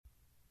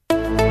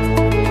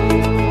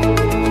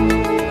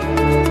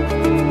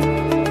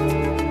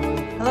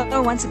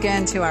Hello once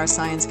again to our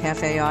Science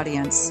Cafe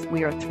audience.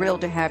 We are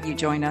thrilled to have you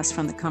join us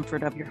from the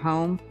comfort of your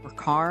home or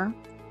car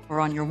or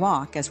on your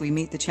walk as we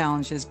meet the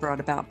challenges brought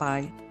about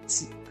by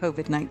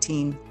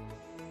COVID-19.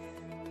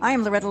 I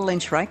am Loretta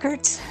Lynch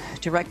Reichert,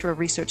 Director of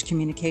Research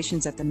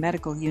Communications at the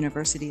Medical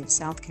University of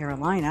South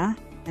Carolina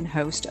and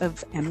host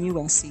of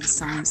MUSC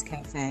Science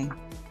Cafe.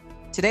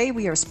 Today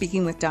we are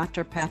speaking with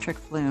Dr. Patrick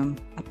Flume,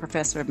 a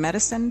professor of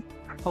medicine,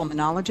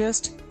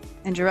 pulmonologist,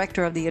 and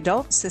director of the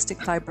Adult Cystic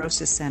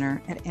Fibrosis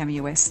Center at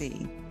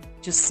MUSC.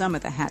 Just some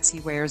of the hats he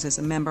wears as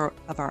a member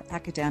of our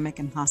academic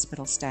and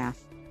hospital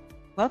staff.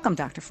 Welcome,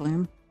 Dr.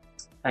 Flume.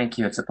 Thank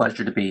you. It's a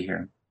pleasure to be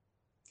here.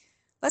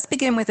 Let's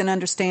begin with an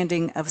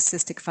understanding of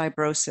cystic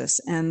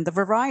fibrosis and the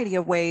variety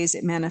of ways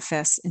it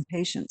manifests in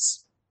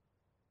patients.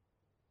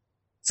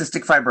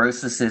 Cystic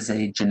fibrosis is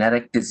a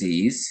genetic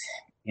disease,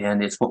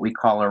 and it's what we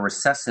call a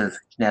recessive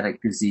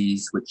genetic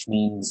disease, which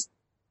means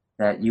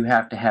that you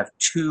have to have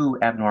two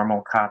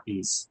abnormal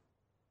copies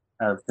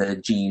of the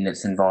gene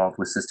that's involved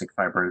with cystic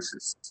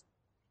fibrosis.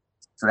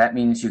 So that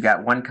means you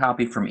got one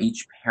copy from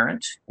each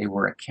parent. They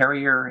were a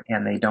carrier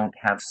and they don't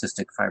have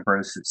cystic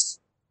fibrosis.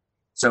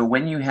 So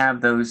when you have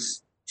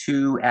those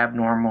two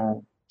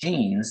abnormal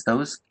genes,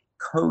 those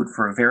code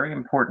for a very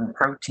important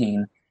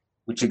protein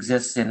which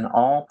exists in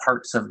all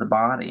parts of the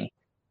body.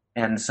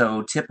 And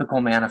so typical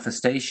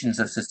manifestations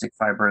of cystic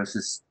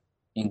fibrosis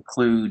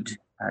include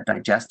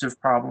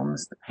digestive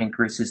problems. The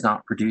pancreas is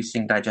not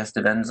producing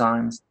digestive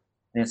enzymes.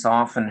 And it's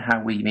often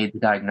how we made the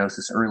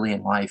diagnosis early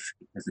in life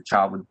because the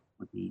child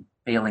would be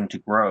failing to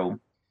grow.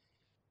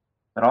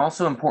 But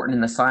also important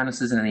in the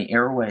sinuses and in the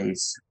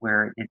airways,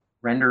 where it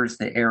renders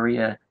the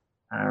area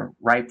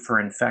ripe for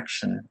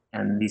infection.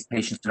 And these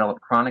patients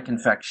develop chronic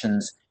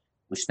infections,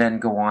 which then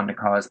go on to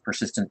cause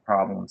persistent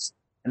problems.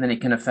 And then it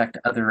can affect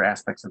other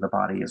aspects of the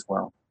body as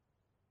well.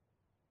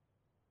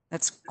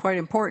 That's quite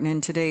important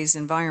in today's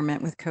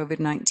environment with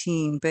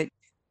COVID-19. But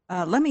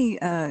let me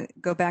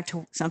go back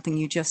to something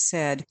you just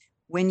said.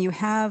 When you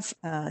have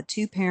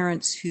two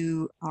parents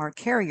who are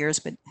carriers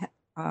but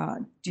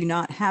do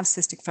not have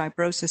cystic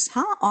fibrosis,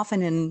 how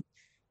often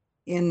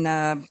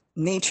in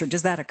nature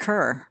does that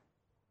occur?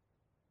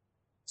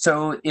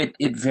 So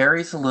it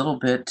varies a little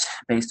bit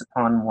based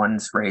upon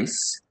one's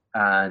race,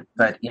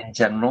 but in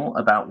general,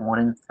 about 1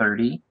 in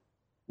 30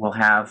 will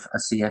have a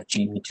CF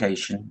gene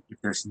mutation if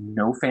there's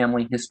no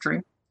family history.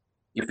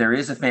 If there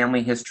is a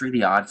family history,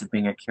 the odds of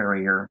being a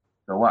carrier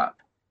go up.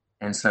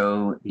 And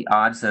so the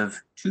odds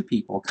of two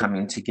people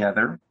coming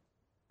together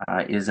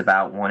is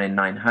about 1 in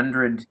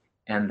 900.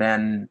 And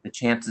then the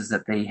chances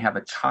that they have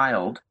a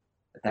child,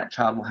 that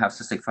child will have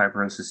cystic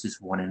fibrosis is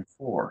 1 in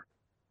 4.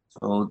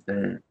 So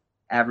the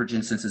average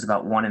incidence is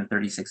about 1 in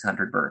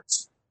 3,600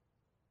 births.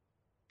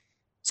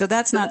 So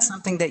that's not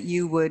something that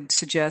you would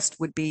suggest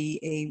would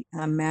be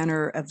a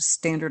manner of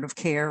standard of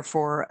care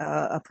for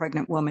a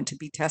pregnant woman to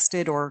be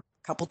tested or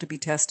couple to be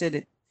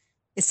tested.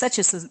 It's such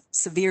a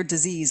severe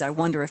disease. I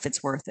wonder if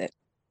it's worth it.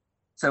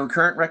 So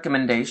current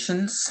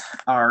recommendations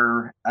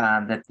are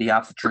that the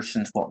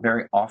obstetricians will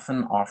very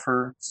often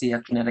offer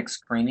CF genetic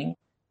screening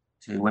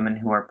to women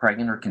who are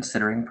pregnant or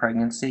considering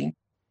pregnancy.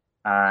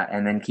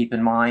 And then keep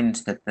in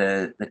mind that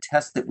the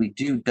test that we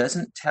do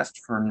doesn't test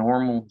for a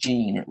normal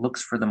gene. It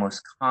looks for the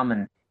most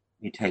common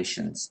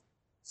mutations.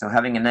 So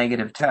having a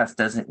negative test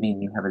doesn't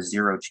mean you have a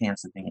zero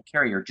chance of being a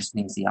carrier. It just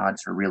means the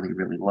odds are really,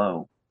 really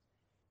low.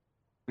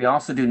 We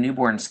also do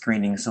newborn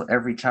screening. So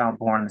every child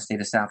born in the state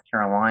of South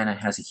Carolina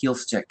has a heel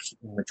stick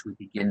in which we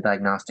begin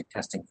diagnostic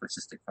testing for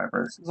cystic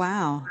fibrosis.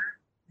 Wow.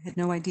 I had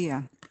no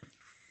idea.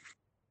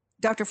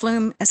 Dr.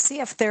 Flume,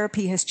 CF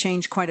therapy has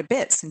changed quite a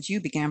bit since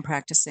you began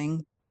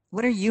practicing.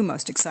 What are you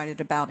most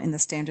excited about in the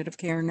standard of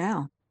care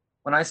now?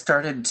 When I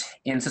started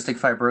in cystic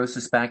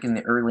fibrosis back in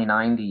the early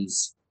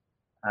 90s,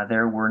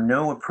 there were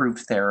no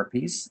approved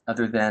therapies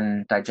other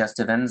than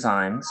digestive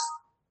enzymes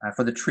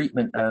for the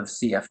treatment of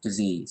CF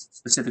disease,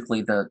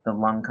 specifically the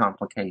lung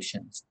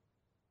complications.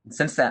 And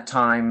since that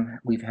time,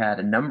 we've had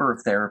a number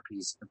of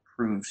therapies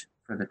approved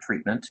for the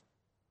treatment,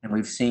 and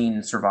we've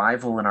seen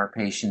survival in our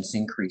patients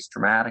increase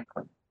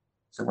dramatically.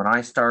 So when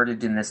I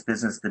started in this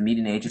business, the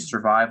median age of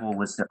survival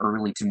was the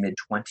early to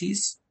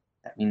mid-20s.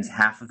 That means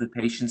half of the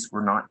patients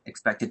were not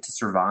expected to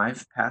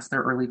survive past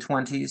their early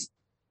 20s.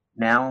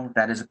 Now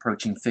that is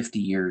approaching 50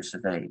 years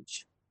of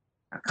age.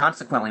 Now,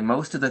 consequently,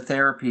 most of the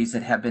therapies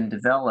that have been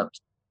developed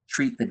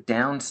treat the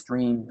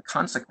downstream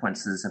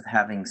consequences of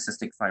having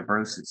cystic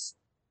fibrosis,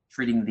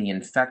 treating the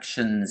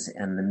infections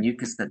and the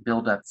mucus that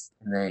build up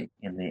in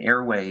the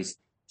airways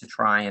to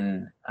try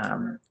and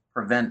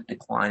prevent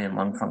decline in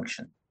lung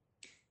function.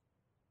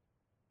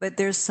 But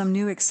there's some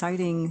new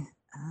exciting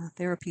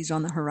therapies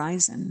on the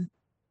horizon.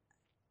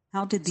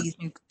 How did these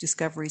new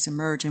discoveries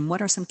emerge, and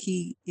what are some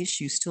key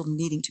issues still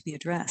needing to be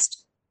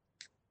addressed?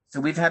 So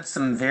we've had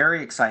some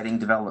very exciting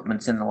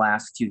developments in the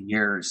last few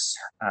years.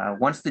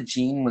 Once the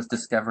gene was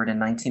discovered in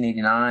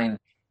 1989,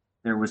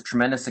 there was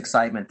tremendous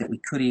excitement that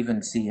we could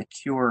even see a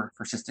cure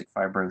for cystic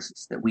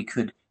fibrosis, that we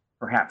could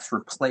perhaps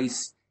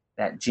replace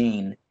that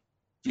gene.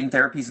 Gene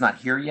therapy is not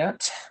here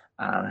yet,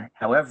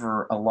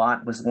 However, a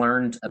lot was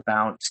learned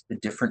about the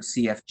different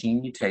CF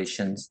gene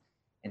mutations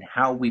and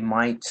how we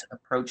might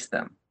approach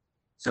them.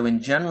 So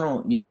in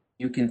general,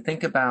 you can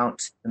think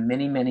about the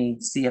many, many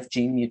CF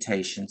gene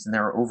mutations, and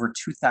there are over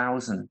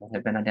 2,000 that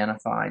have been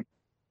identified,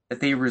 that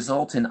they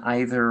result in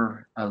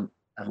either a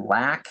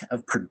lack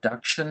of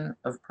production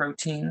of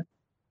protein,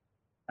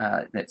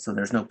 so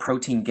there's no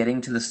protein getting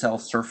to the cell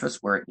surface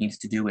where it needs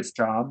to do its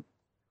job,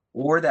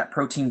 or that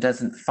protein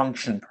doesn't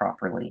function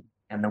properly.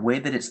 And the way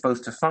that it's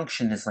supposed to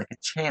function is like a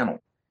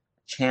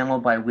channel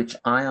by which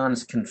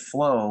ions can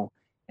flow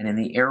and in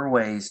the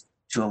airways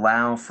to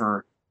allow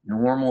for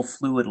normal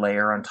fluid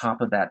layer on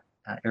top of that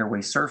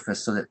airway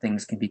surface so that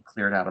things can be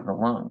cleared out of the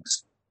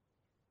lungs.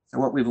 So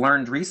what we've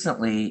learned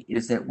recently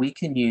is that we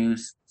can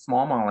use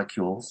small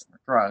molecules,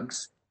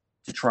 drugs,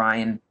 to try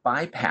and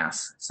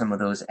bypass some of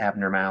those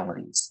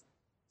abnormalities.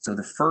 So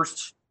the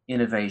first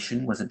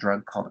innovation was a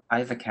drug called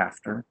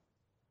ivacaftor.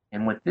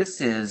 And what this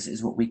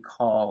is what we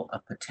call a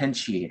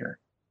potentiator,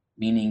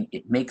 meaning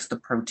it makes the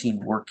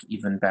protein work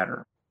even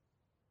better.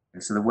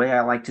 And so the way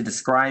I like to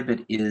describe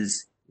it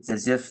is it's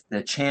as if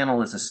the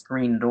channel is a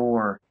screen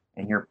door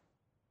and you're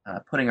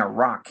putting a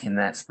rock in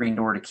that screen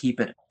door to keep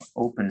it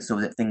open so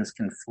that things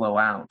can flow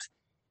out.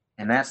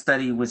 And that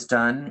study was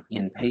done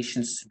in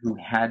patients who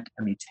had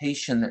a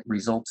mutation that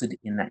resulted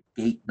in that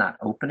gate not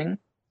opening.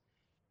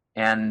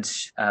 And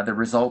the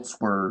results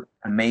were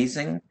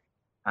amazing,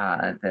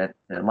 that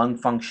the lung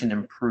function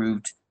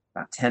improved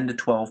about 10 to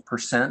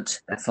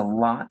 12%. That's a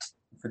lot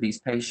for these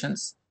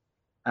patients.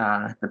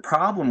 The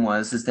problem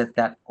was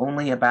that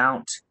only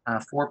about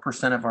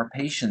 4% of our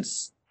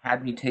patients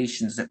had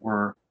mutations that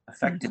were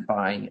affected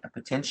by a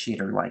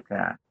potentiator like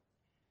that.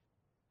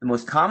 The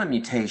most common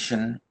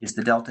mutation is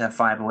the delta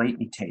F508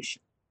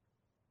 mutation.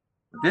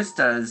 What this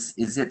does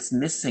is it's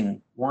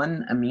missing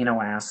one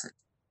amino acid.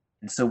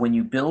 And so when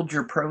you build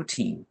your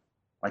protein,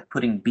 like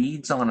putting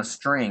beads on a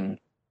string,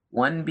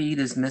 one bead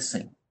is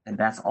missing, and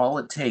that's all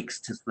it takes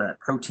to that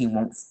protein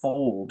won't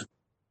fold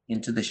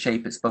into the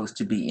shape it's supposed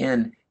to be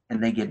in,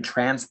 and they get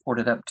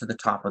transported up to the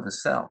top of the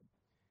cell.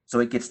 So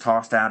it gets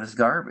tossed out as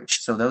garbage.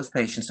 So those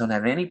patients don't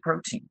have any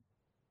protein.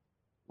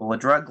 Well, a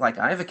drug like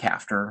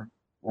ivacaftor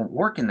won't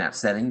work in that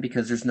setting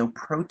because there's no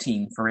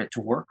protein for it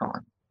to work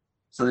on.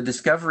 So the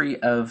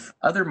discovery of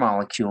other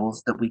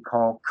molecules that we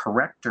call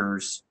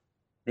correctors,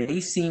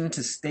 they seem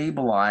to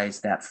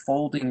stabilize that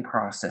folding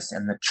process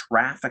and the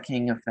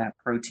trafficking of that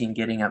protein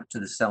getting up to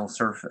the cell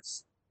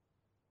surface.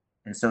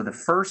 And so the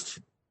first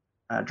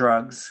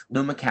drugs,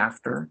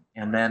 lumacaftor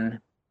and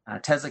then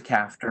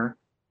tezacaftor,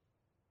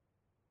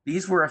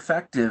 these were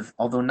effective,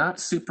 although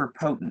not super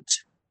potent.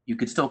 You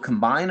could still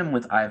combine them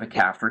with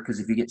ivacaftor because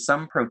if you get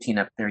some protein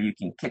up there, you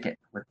can kick it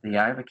with the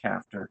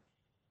ivacaftor.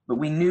 But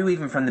we knew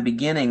even from the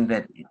beginning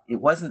that it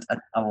wasn't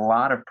a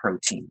lot of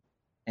protein.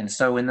 And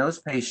so in those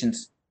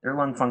patients, their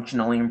lung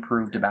function only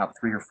improved about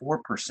 3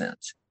 or 4%.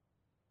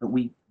 But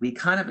we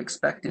kind of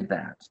expected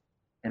that.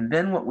 And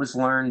then what was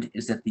learned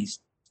is that these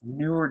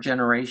newer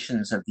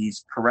generations of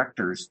these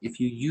correctors, if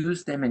you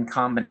use them in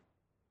combination,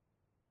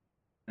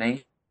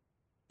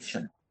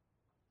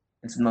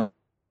 and so the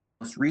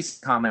most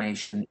recent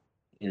combination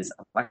is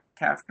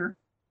ivacaftor,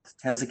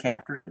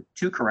 tezacaftor,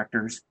 2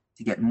 correctors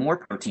to get more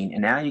protein.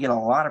 And now you get a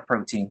lot of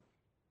protein,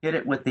 hit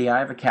it with the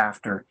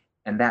ivacaftor,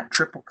 and that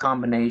triple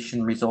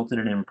combination resulted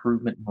in an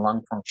improvement in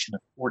lung function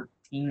of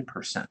 14%.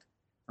 So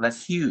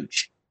that's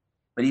huge.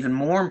 But even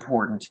more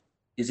important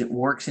is it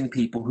works in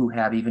people who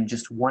have even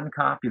just one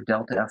copy of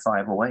delta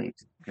F508.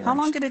 How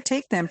long did it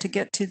take them to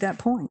get to that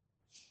point?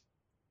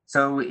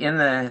 So in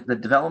the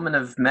development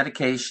of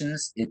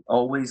medications, it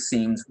always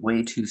seems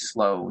way too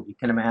slow. You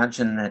can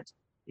imagine that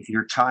if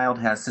your child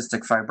has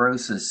cystic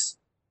fibrosis,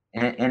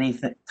 any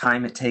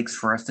time it takes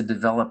for us to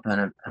develop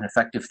an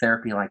effective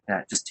therapy like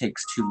that just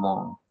takes too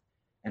long.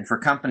 And for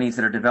companies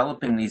that are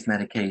developing these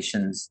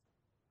medications,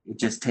 it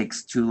just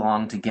takes too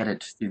long to get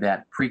it through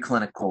that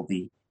preclinical,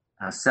 the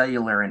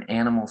cellular and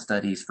animal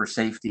studies for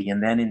safety,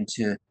 and then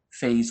into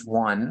phase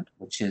 1,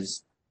 which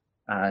is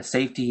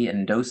safety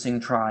and dosing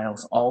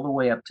trials, all the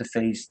way up to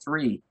phase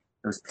 3,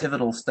 those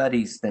pivotal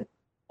studies that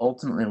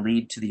ultimately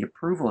lead to the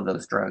approval of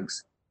those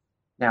drugs.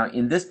 Now,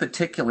 in this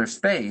particular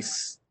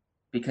space,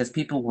 because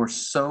people were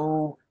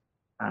so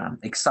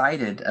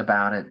excited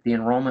about it, the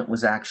enrollment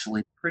was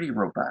actually pretty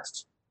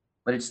robust.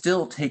 But it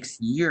still takes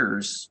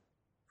years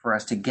for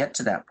us to get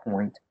to that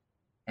point.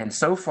 And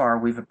so far,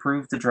 we've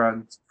approved the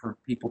drugs for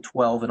people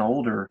 12 and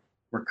older.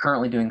 We're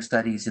currently doing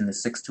studies in the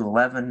 6 to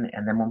 11,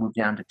 and then we'll move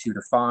down to 2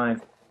 to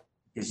 5.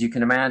 As you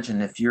can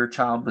imagine, if your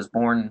child was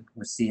born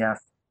with CF,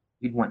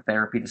 you'd want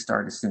therapy to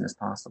start as soon as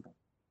possible.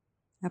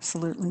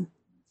 Absolutely.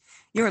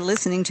 You're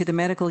listening to the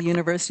Medical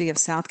University of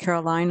South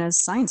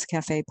Carolina's Science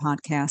Cafe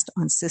podcast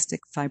on cystic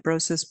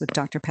fibrosis with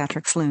Dr.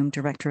 Patrick Flume,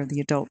 director of the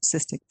Adult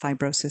Cystic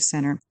Fibrosis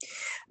Center.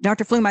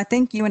 Dr. Flume, I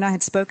think you and I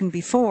had spoken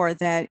before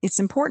that it's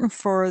important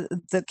for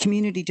the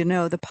community to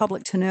know, the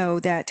public to know,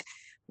 that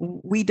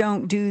we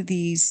don't do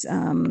these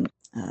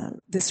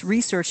this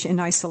research in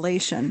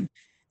isolation,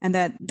 and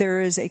that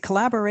there is a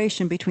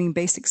collaboration between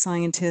basic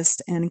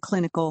scientists and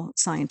clinical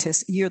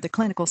scientists. You're the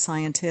clinical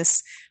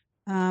scientists.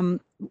 Were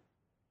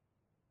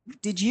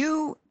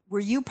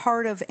you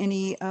part of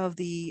any of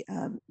the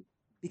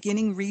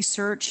beginning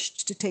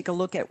research to take a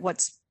look at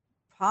what's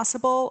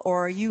possible,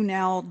 or are you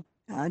now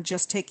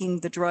just taking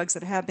the drugs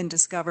that have been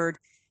discovered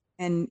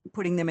and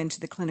putting them into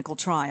the clinical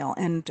trial?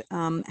 And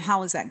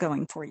how is that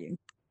going for you?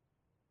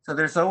 So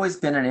there's always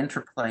been an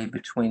interplay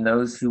between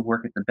those who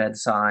work at the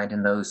bedside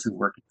and those who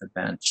work at the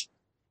bench.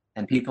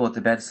 And people at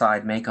the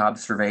bedside make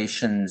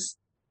observations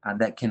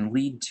that can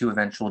lead to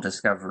eventual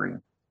discovery.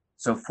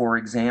 So, for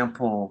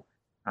example,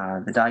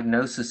 the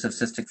diagnosis of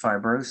cystic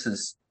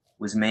fibrosis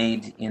was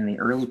made in the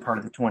early part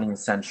of the 20th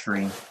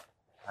century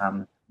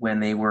when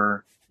they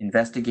were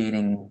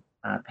investigating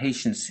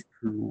patients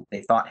who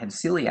they thought had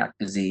celiac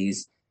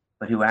disease,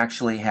 but who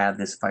actually had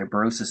this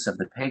fibrosis of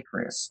the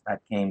pancreas.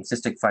 That came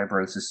cystic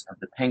fibrosis of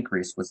the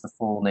pancreas was the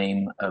full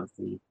name of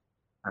the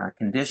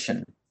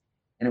condition.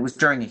 And it was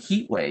during a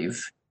heat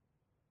wave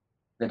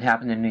that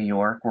happened in New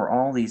York where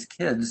all these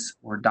kids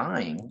were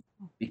dying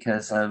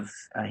because of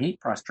heat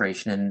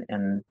prostration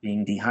and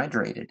being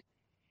dehydrated.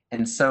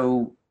 And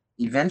so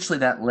eventually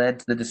that led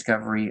to the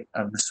discovery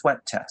of the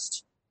sweat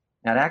test.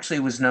 Now, it actually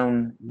was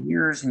known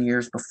years and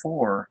years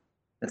before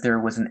that there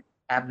was an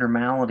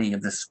abnormality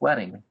of the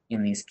sweating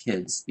in these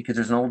kids, because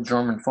there's an old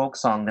German folk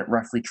song that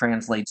roughly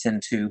translates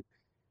into,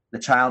 "The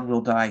child will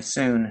die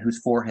soon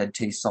whose forehead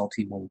tastes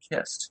salty when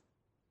kissed."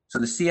 So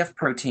the CF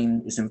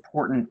protein is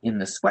important in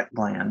the sweat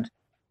gland.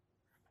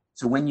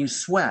 So when you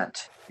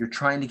sweat, you're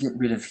trying to get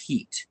rid of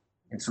heat.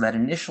 And so that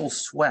initial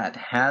sweat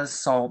has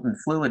salt and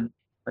fluid,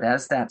 but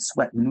as that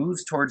sweat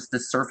moves towards the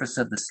surface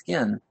of the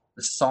skin,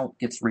 the salt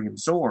gets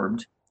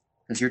reabsorbed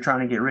because you're trying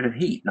to get rid of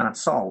heat, not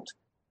salt.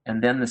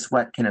 And then the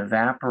sweat can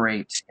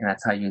evaporate, and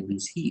that's how you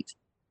lose heat.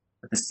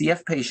 But the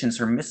CF patients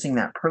are missing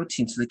that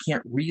protein, so they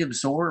can't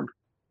reabsorb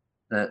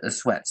the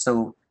sweat.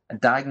 So a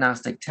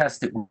diagnostic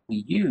test that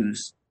we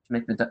use to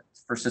make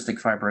for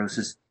cystic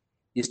fibrosis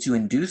is to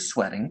induce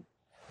sweating,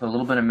 put a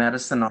little bit of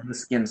medicine on the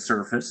skin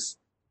surface,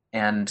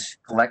 and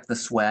collect the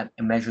sweat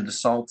and measure the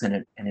salt in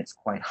it, and it's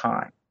quite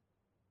high.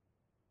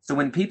 So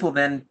when people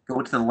then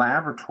go to the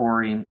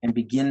laboratory and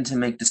begin to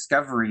make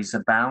discoveries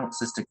about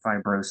cystic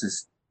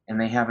fibrosis, and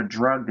they have a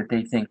drug that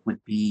they think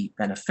would be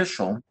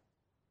beneficial,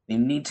 they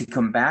need to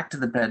come back to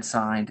the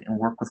bedside and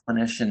work with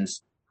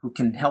clinicians who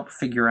can help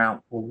figure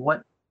out, well,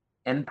 what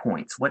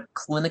endpoints, what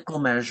clinical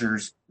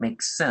measures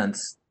make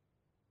sense,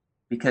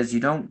 because you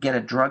don't get a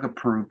drug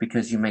approved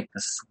because you make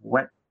the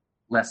sweat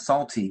less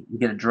salty. You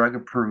get a drug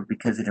approved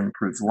because it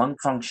improves lung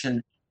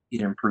function,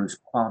 it improves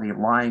quality of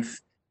life,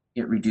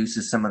 it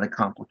reduces some of the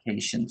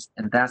complications.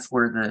 And that's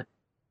where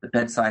the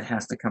bedside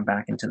has to come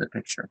back into the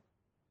picture.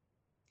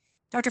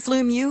 Dr.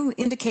 Flume, you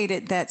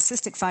indicated that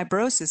cystic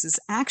fibrosis is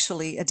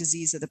actually a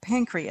disease of the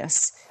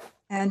pancreas.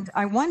 And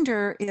I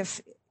wonder if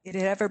it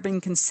had ever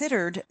been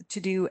considered to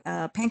do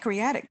a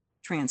pancreatic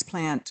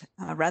transplant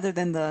rather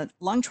than the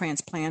lung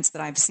transplants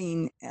that I've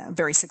seen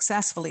very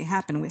successfully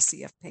happen with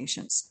CF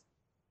patients.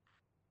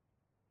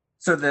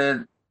 So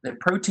the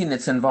protein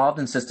that's involved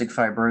in cystic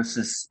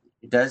fibrosis,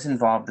 it does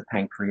involve the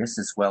pancreas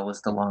as well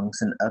as the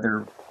lungs and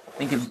other,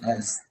 think of it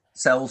as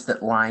cells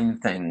that line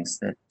things,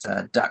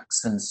 that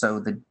ducts. And so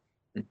the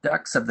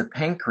ducts of the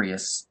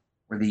pancreas,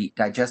 where the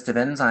digestive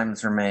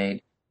enzymes are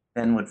made,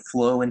 then would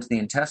flow into the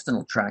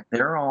intestinal tract.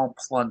 They're all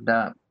plugged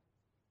up.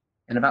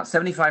 And about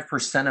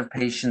 75% of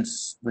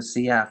patients with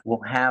CF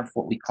will have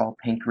what we call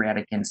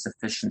pancreatic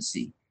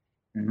insufficiency.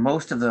 And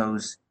most of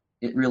those,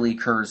 it really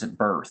occurs at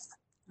birth.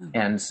 Mm-hmm.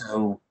 And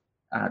so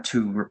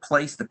to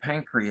replace the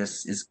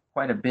pancreas is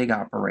quite a big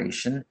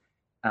operation.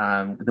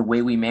 The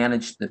way we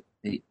manage the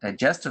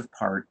digestive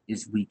part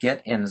is we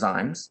get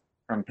enzymes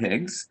from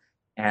pigs,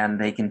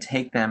 and they can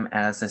take them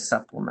as a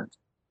supplement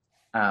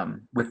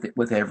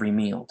with every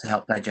meal to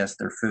help digest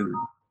their food.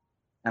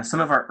 Now, some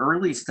of our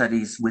early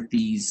studies with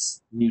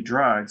these new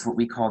drugs, what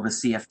we call the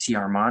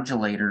CFTR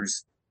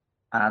modulators,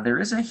 there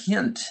is a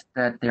hint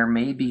that there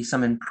may be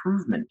some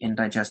improvement in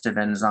digestive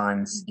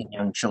enzymes in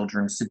young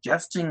children,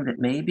 suggesting that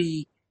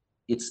maybe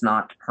it's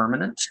not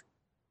permanent,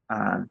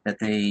 that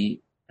they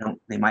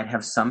might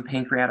have some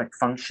pancreatic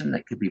function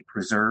that could be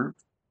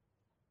preserved.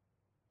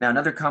 Now,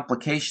 another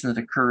complication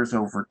that occurs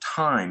over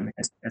time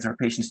as our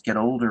patients get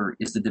older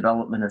is the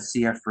development of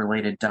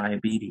CF-related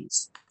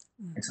diabetes.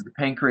 And so the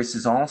pancreas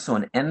is also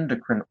an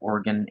endocrine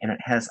organ, and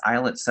it has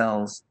islet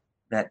cells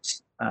that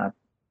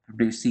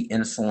produce the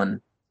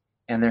insulin.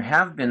 And there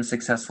have been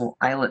successful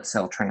islet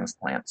cell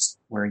transplants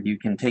where you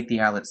can take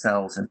the islet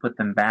cells and put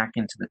them back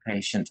into the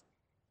patient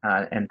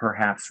and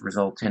perhaps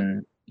result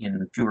in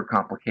fewer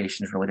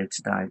complications related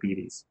to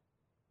diabetes.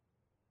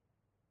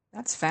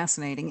 That's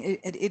fascinating.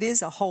 It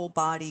is a whole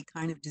body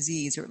kind of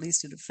disease, or at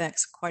least it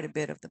affects quite a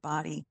bit of the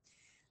body.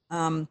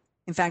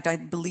 In fact, I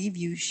believe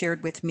you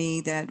shared with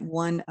me that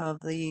one of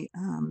the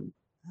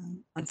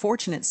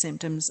unfortunate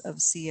symptoms of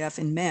CF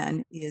in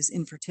men is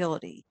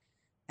infertility.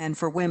 And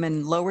for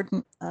women, lowered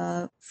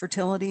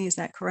fertility, is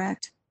that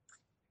correct?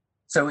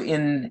 So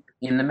in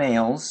the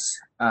males,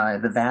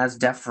 the vas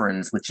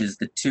deferens, which is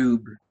the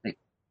tube that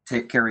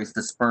carries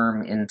the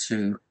sperm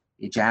into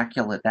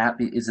ejaculate, that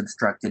is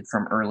obstructed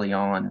from early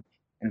on.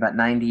 And about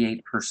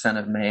 98%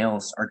 of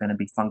males are going to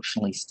be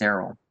functionally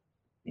sterile.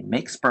 They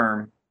make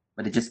sperm,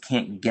 but it just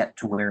can't get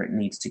to where it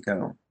needs to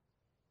go.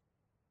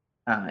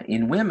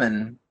 In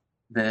women,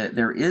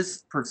 there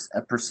is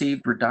a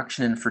perceived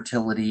reduction in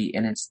fertility,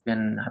 and it's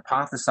been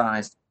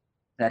hypothesized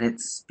that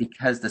it's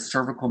because the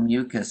cervical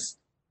mucus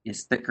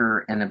is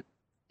thicker and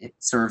it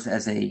serves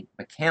as a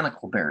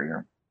mechanical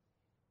barrier.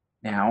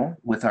 Now,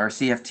 with our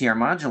CFTR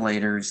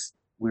modulators,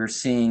 we're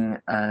seeing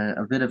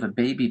a bit of a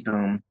baby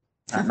boom,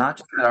 not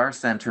just at our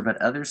center,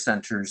 but other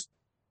centers,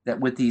 that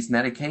with these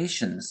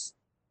medications,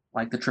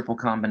 like the triple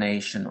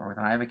combination or with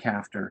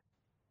ivacaftor,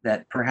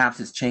 that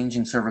perhaps it's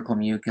changing cervical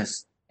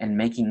mucus and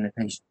making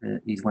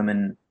these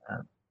women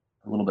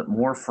a little bit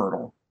more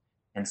fertile.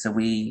 And so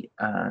we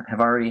have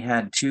already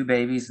had 2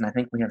 babies, and I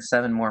think we have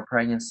 7 more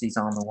pregnancies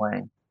on the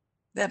way.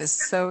 That is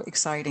so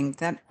exciting.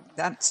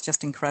 That's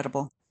just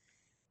incredible.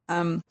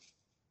 Friends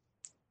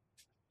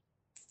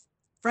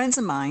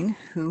of mine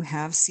who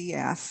have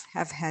CF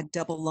have had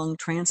double lung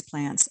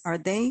transplants. Are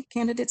they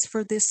candidates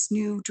for this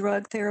new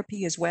drug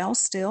therapy as well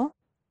still?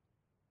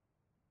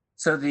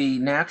 So the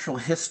natural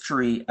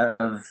history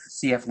of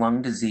CF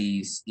lung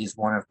disease is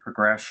one of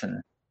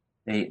progression.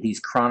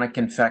 These chronic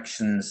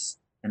infections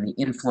and the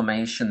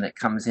inflammation that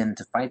comes in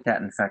to fight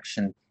that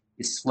infection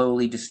is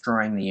slowly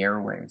destroying the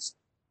airways.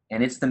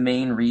 And it's the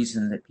main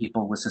reason that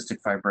people with cystic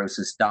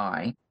fibrosis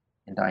die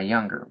and die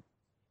younger.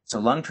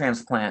 So lung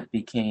transplant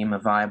became a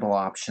viable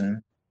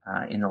option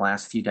in the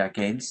last few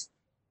decades.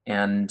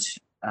 And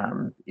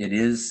it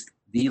is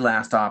the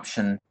last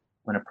option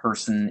when a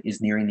person is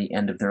nearing the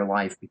end of their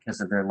life because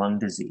of their lung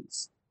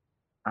disease.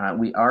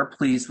 We are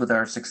pleased with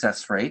our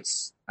success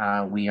rates.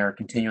 We are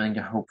continuing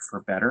to hope for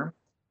better.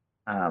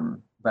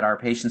 But our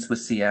patients with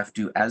CF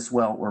do as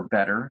well or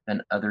better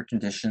than other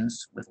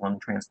conditions with lung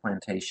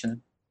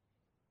transplantation.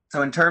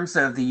 So in terms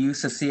of the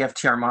use of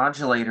CFTR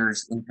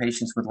modulators in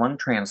patients with lung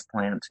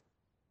transplant,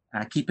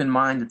 keep in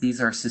mind that these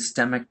are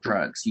systemic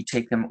drugs. You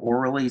take them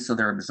orally, so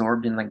they're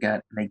absorbed in the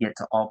gut, and they get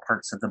to all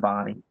parts of the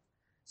body.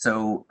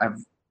 So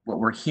what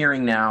we're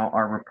hearing now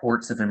are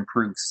reports of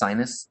improved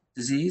sinus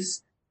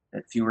disease,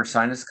 that fewer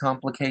sinus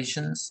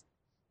complications.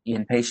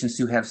 In patients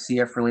who have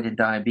CF-related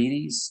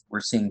diabetes, we're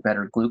seeing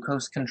better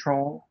glucose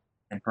control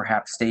and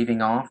perhaps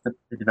staving off the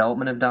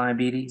development of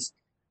diabetes.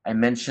 I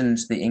mentioned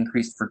the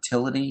increased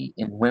fertility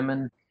in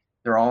women.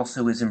 There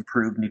also is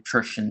improved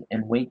nutrition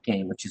and weight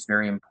gain, which is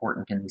very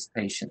important in these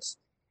patients.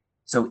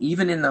 So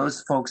even in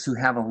those folks who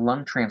have a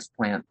lung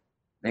transplant,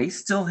 they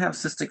still have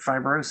cystic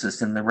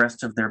fibrosis in the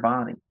rest of their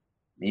body.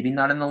 Maybe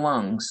not in the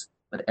lungs,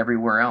 but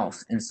everywhere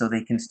else. And so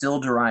they can still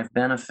derive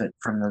benefit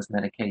from those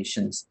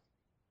medications.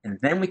 And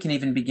then we can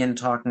even begin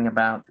talking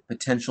about the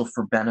potential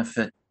for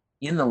benefit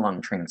in the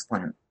lung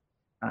transplant,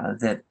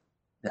 that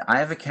the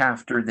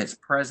ivacaftor that's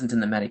present in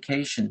the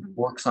medication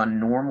works on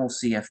normal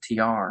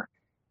CFTR.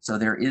 So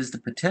there is the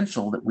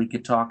potential that we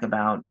could talk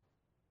about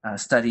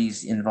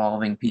studies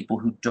involving people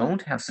who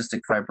don't have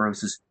cystic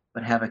fibrosis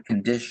but have a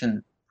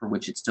condition for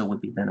which it still would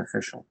be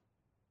beneficial.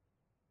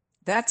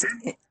 That's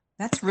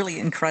really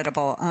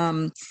incredible.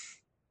 And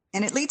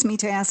it leads me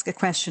to ask a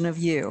question of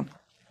you.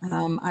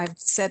 I've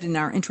said in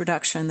our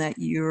introduction that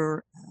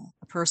you're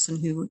a person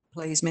who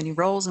plays many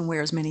roles and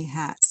wears many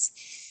hats.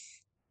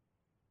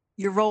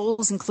 Your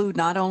roles include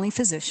not only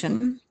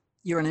physician,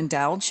 you're an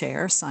endowed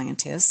chair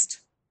scientist,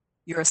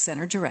 you're a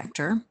center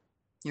director,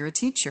 you're a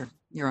teacher,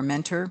 you're a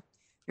mentor,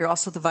 you're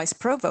also the vice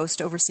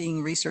provost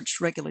overseeing research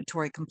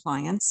regulatory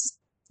compliance,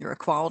 you're a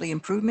quality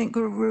improvement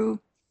guru,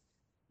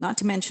 not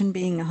to mention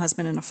being a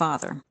husband and a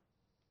father.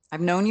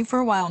 I've known you for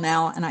a while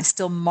now, and I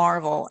still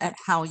marvel at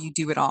how you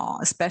do it all,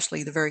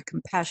 especially the very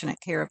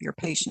compassionate care of your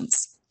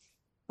patients.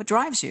 What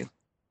drives you?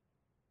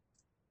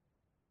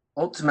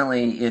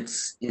 Ultimately,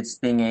 it's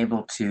being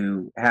able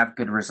to have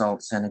good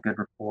results and a good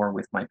rapport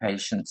with my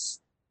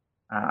patients.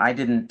 I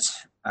didn't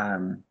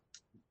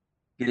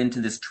get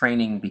into this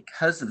training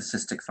because of the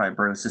cystic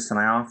fibrosis, and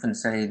I often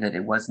say that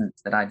it wasn't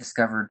that I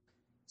discovered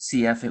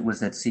CF, it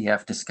was that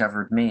CF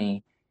discovered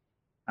me.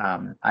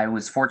 I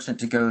was fortunate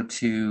to go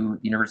to the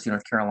University of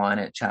North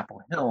Carolina at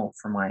Chapel Hill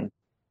for my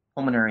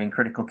pulmonary and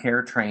critical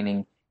care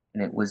training,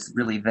 and it was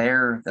really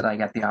there that I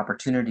got the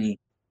opportunity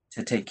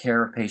to take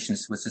care of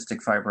patients with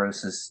cystic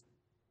fibrosis.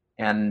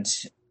 And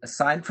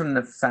aside from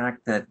the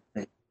fact that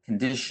the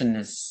condition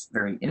is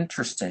very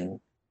interesting,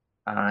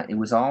 it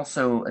was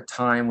also a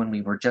time when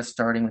we were just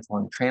starting with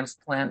lung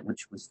transplant,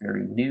 which was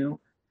very new.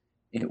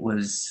 It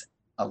was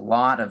a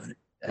lot of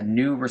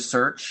new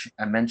research.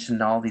 I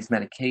mentioned all these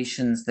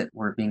medications that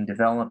were being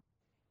developed.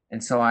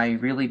 And so I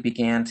really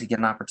began to get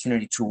an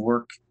opportunity to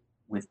work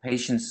with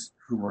patients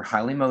who were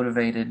highly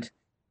motivated,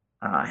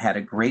 had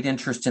a great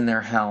interest in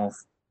their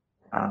health,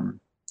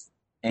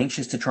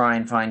 anxious to try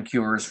and find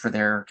cures for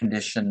their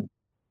condition,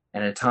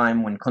 at a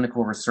time when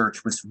clinical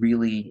research was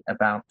really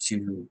about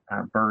to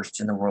burst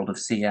in the world of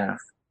CF.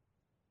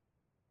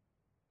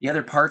 The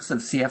other parts of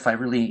CF I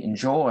really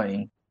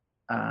enjoy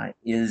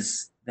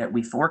is that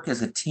we work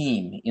as a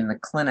team in the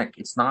clinic.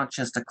 It's not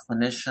just a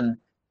clinician.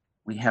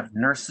 We have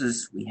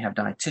nurses, we have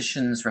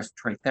dietitians,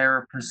 respiratory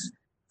therapists,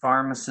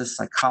 pharmacists,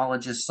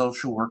 psychologists,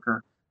 social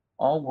worker,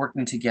 all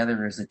working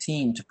together as a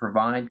team to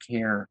provide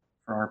care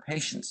for our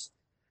patients.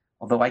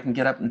 Although I can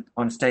get up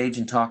on stage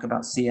and talk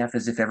about CF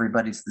as if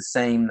everybody's the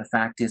same, the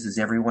fact is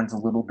everyone's a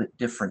little bit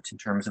different in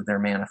terms of their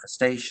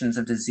manifestations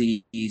of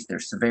disease, their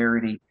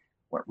severity,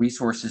 what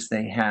resources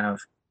they have.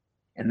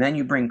 And then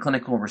you bring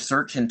clinical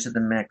research into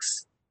the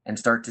mix and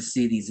start to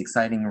see these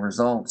exciting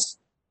results.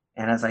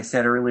 And as I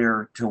said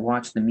earlier, to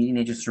watch the median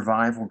age of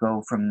survival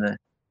go from the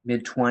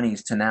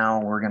mid-20s to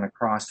now we're going to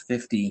cross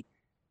 50,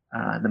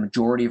 the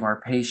majority of our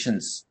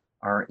patients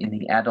are in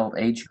the adult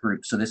age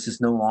group, so this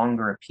is no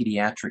longer a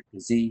pediatric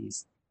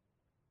disease.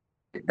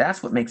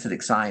 That's what makes it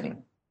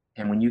exciting.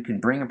 And when you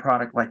can bring a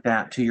product like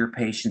that to your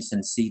patients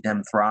and see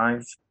them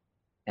thrive,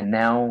 and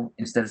now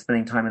instead of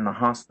spending time in the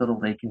hospital,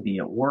 they can be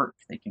at work,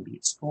 they can be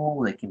at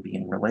school, they can be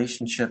in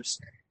relationships,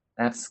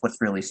 that's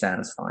what's really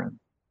satisfying.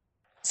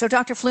 So,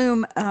 Dr.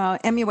 Flume,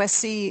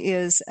 MUSC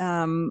is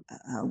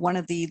one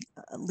of the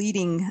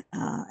leading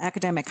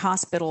academic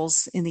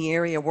hospitals in the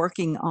area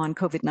working on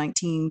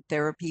COVID-19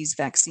 therapies,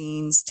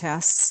 vaccines,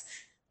 tests.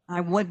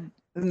 I would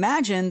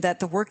imagine that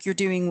the work you're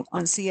doing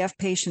on CF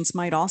patients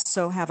might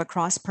also have a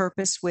cross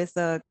purpose with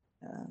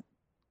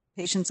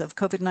patients of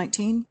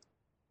COVID-19.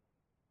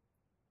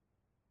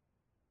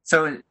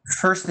 So,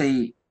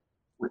 firstly,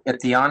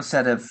 at the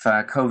onset of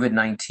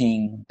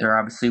COVID-19, there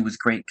obviously was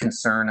great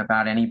concern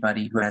about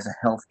anybody who has a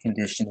health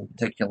condition, in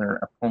particular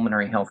a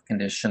pulmonary health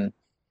condition.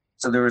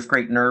 So there was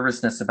great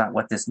nervousness about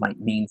what this might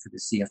mean for the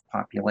CF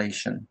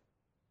population.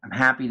 I'm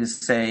happy to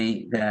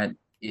say that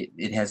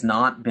it has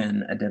not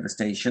been a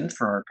devastation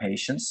for our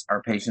patients.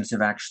 Our patients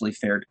have actually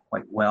fared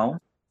quite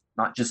well,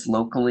 not just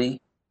locally,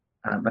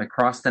 but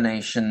across the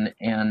nation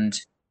and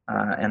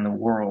the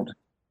world.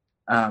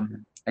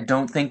 I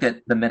don't think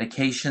that the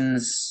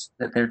medications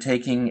that they're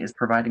taking is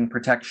providing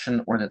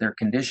protection or that their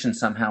condition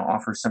somehow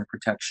offers some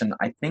protection.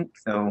 I think,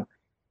 though,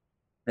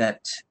 that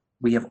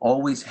we have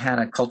always had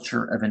a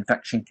culture of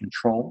infection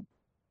control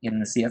in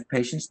the CF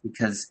patients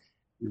because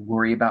we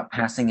worry about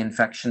passing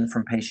infection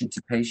from patient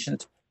to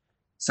patient.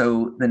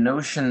 So the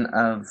notion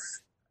of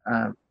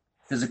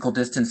physical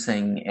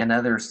distancing and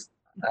other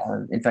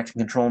infection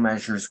control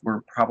measures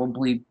were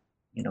probably,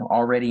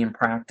 already in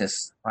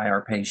practice by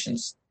our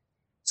patients.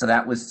 So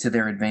that was to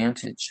their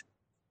advantage.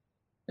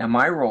 Now,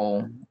 my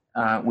role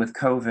with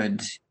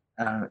COVID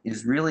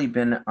has really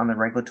been on the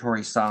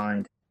regulatory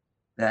side,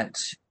 that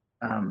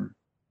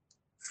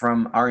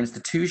from our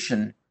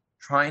institution,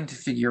 trying to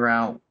figure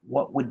out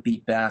what would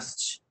be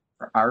best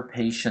for our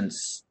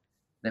patients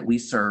that we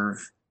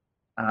serve.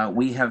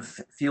 We have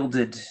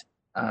fielded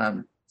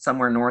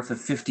somewhere north of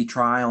 50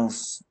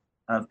 trials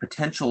of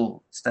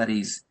potential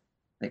studies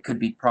that could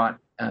be brought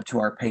to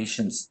our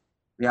patients.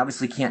 We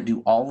obviously can't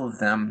do all of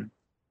them.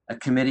 A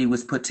committee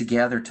was put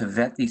together to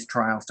vet these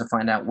trials to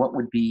find out what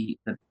would be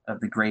of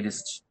the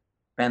greatest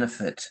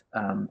benefit,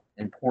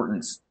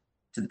 importance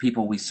to the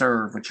people we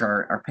serve, which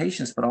are our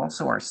patients, but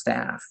also our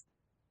staff.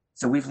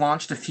 So we've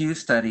launched a few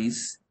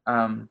studies,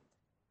 the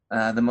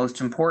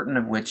most important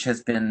of which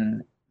has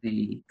been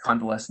the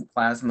convalescent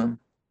plasma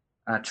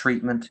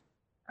treatment.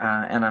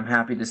 And I'm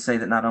happy to say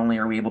that not only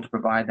are we able to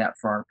provide that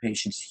for our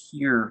patients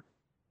here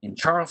in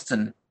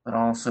Charleston, but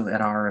also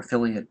at our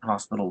affiliate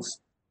hospitals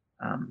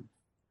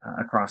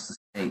across the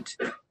state.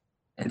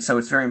 And so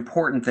it's very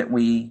important that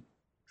we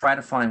try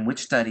to find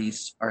which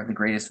studies are the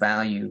greatest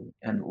value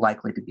and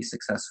likely to be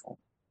successful.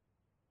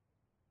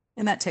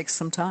 And that takes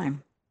some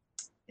time.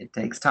 It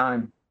takes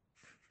time.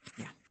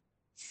 Yeah.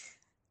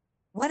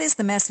 What is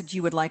the message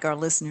you would like our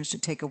listeners to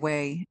take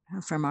away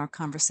from our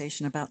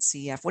conversation about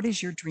CF? What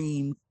is your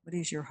dream? What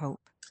is your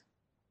hope?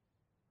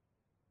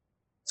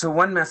 So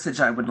one message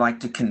I would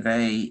like to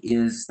convey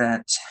is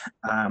that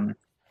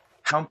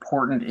how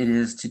important it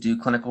is to do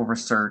clinical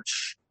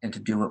research and to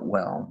do it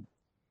well.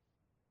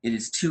 It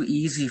is too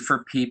easy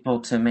for people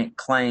to make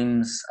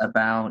claims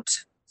about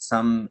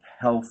some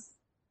health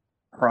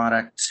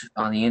product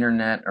on the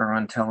internet or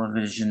on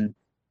television,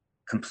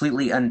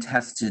 completely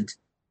untested,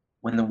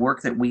 when the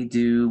work that we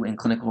do in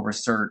clinical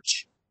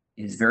research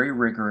is very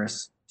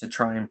rigorous to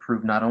try and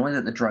prove not only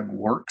that the drug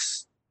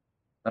works,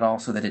 but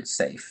also that it's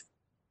safe.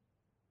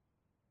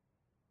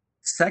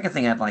 Second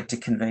thing I'd like to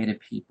convey to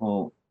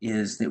people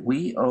is that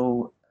we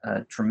owe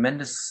a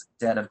tremendous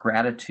debt of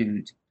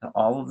gratitude to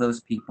all of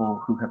those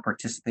people who have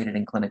participated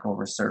in clinical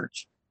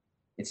research.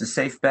 It's a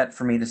safe bet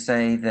for me to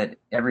say that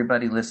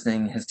everybody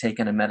listening has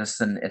taken a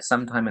medicine at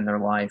some time in their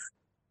life,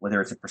 whether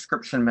it's a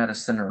prescription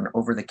medicine or an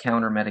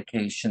over-the-counter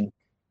medication.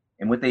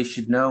 And what they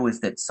should know is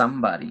that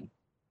somebody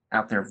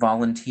out there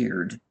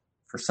volunteered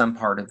for some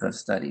part of those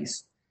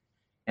studies.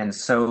 And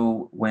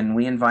so when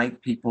we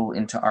invite people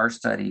into our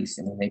studies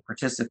and when they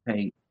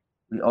participate,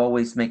 we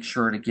always make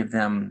sure to give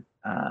them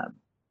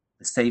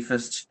the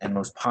safest and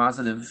most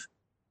positive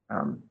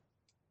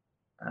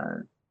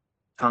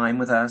time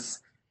with us.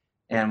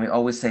 And we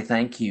always say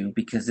thank you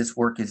because this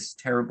work is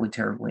terribly,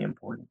 terribly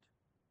important.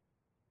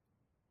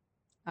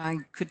 I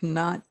could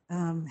not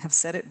have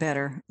said it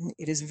better.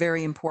 It is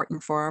very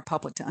important for our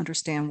public to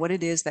understand what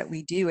it is that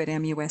we do at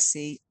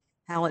MUSC,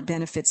 how it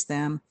benefits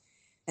them.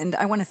 And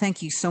I want to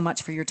thank you so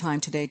much for your time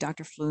today,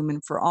 Dr. Flume,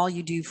 and for all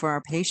you do for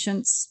our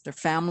patients, their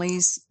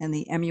families, and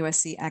the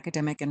MUSC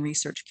academic and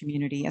research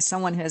community. As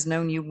someone who has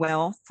known you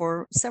well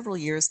for several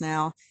years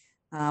now,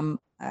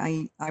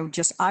 I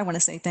want to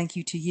say thank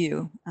you to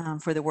you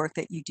for the work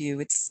that you do.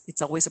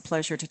 It's always a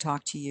pleasure to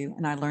talk to you,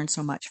 and I learn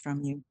so much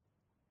from you.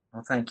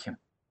 Well, thank you.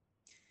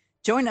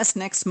 Join us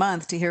next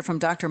month to hear from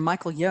Dr.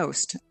 Michael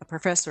Yost, a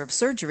professor of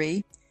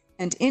surgery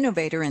and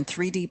innovator in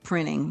 3D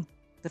printing.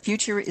 The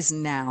future is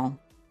now.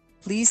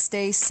 Please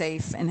stay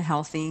safe and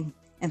healthy,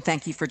 and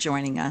thank you for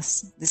joining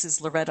us. This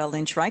is Loretta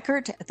Lynch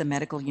Reichert at the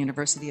Medical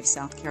University of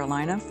South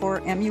Carolina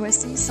for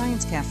MUSC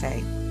Science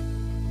Cafe.